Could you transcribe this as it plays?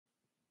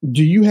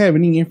do you have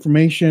any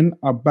information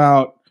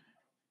about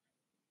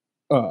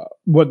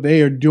what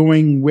they are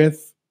doing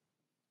with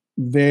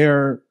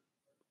their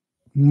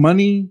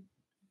money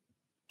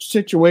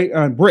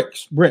situation?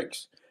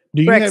 BRICS.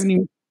 Do you have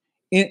BRICS.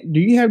 any? Do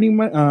you have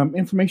any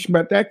information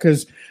about that?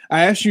 Because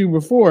I asked you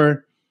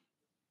before,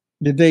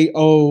 did they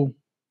owe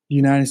the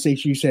United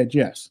States? You said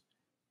yes.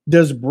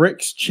 Does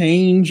BRICS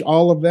change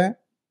all of that?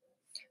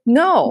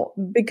 No,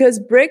 because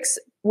BRICS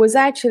was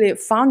actually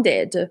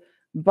founded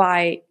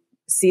by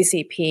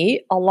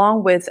CCP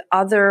along with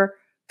other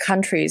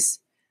countries,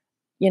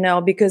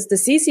 because the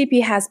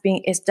CCP has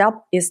been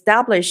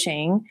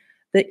establishing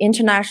the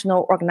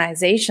international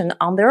organization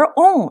on their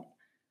own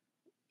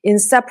in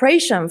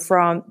separation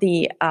from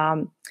the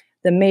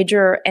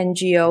major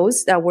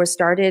NGOs that were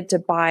started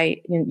by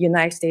the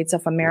United States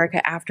of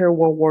America after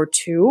World War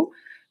II.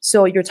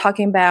 So you're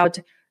talking about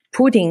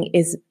Putin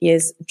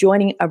is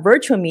joining a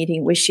virtual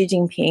meeting with Xi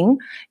Jinping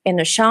in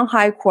the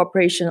Shanghai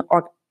Cooperation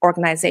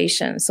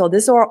Organization. So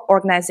this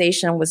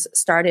organization was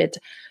started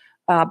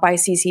by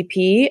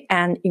CCP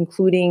and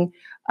including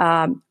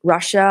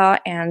Russia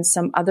and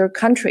some other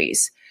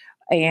countries,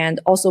 and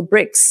also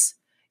BRICS.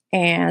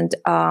 And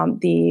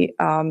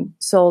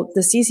so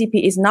the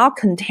CCP is not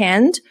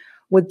content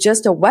with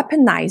just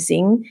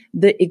weaponizing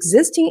the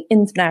existing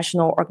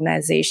international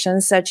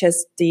organizations such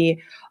as the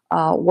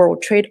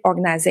World Trade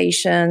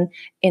Organization,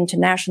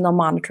 International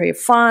Monetary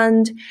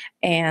Fund,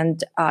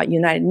 and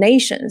United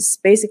Nations.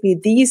 Basically,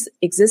 these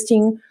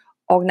existing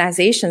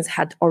organizations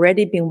had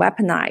already been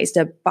weaponized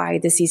by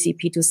the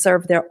CCP to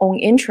serve their own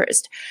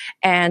interest.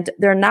 And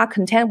they're not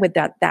content with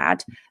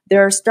that.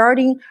 They're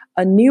starting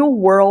a new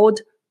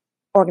world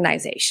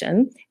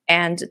organization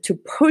and to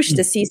push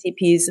the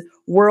CCP's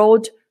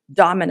world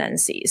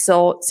dominancy.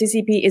 So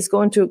CCP is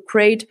going to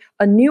create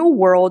a new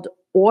world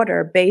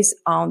order based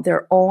on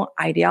their own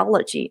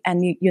ideology.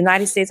 And the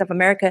United States of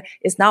America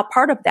is not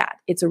part of that.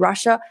 It's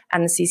Russia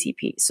and the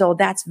CCP. So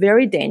that's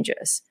very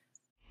dangerous.